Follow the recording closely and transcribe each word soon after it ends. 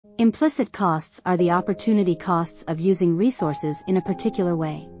Implicit costs are the opportunity costs of using resources in a particular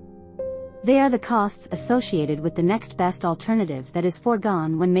way. They are the costs associated with the next best alternative that is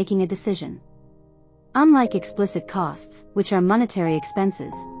foregone when making a decision. Unlike explicit costs, which are monetary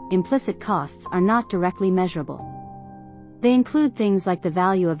expenses, implicit costs are not directly measurable. They include things like the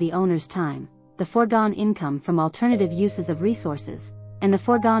value of the owner's time, the foregone income from alternative uses of resources, and the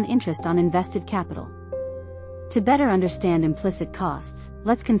foregone interest on invested capital. To better understand implicit costs,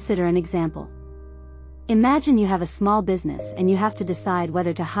 let's consider an example. Imagine you have a small business and you have to decide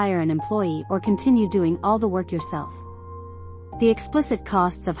whether to hire an employee or continue doing all the work yourself. The explicit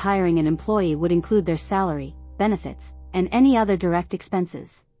costs of hiring an employee would include their salary, benefits, and any other direct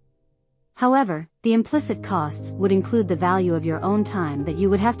expenses. However, the implicit costs would include the value of your own time that you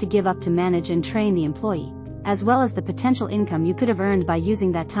would have to give up to manage and train the employee, as well as the potential income you could have earned by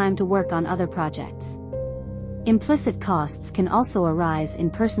using that time to work on other projects. Implicit costs can also arise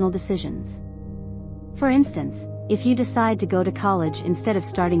in personal decisions. For instance, if you decide to go to college instead of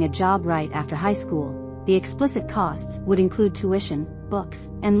starting a job right after high school, the explicit costs would include tuition,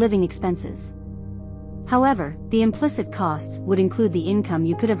 books, and living expenses. However, the implicit costs would include the income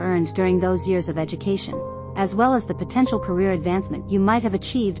you could have earned during those years of education, as well as the potential career advancement you might have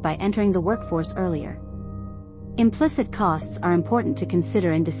achieved by entering the workforce earlier. Implicit costs are important to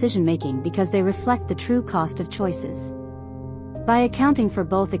consider in decision-making because they reflect the true cost of choices. By accounting for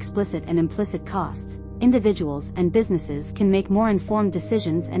both explicit and implicit costs, individuals and businesses can make more informed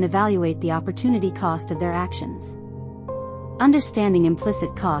decisions and evaluate the opportunity cost of their actions. Understanding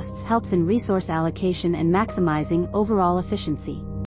implicit costs helps in resource allocation and maximizing overall efficiency.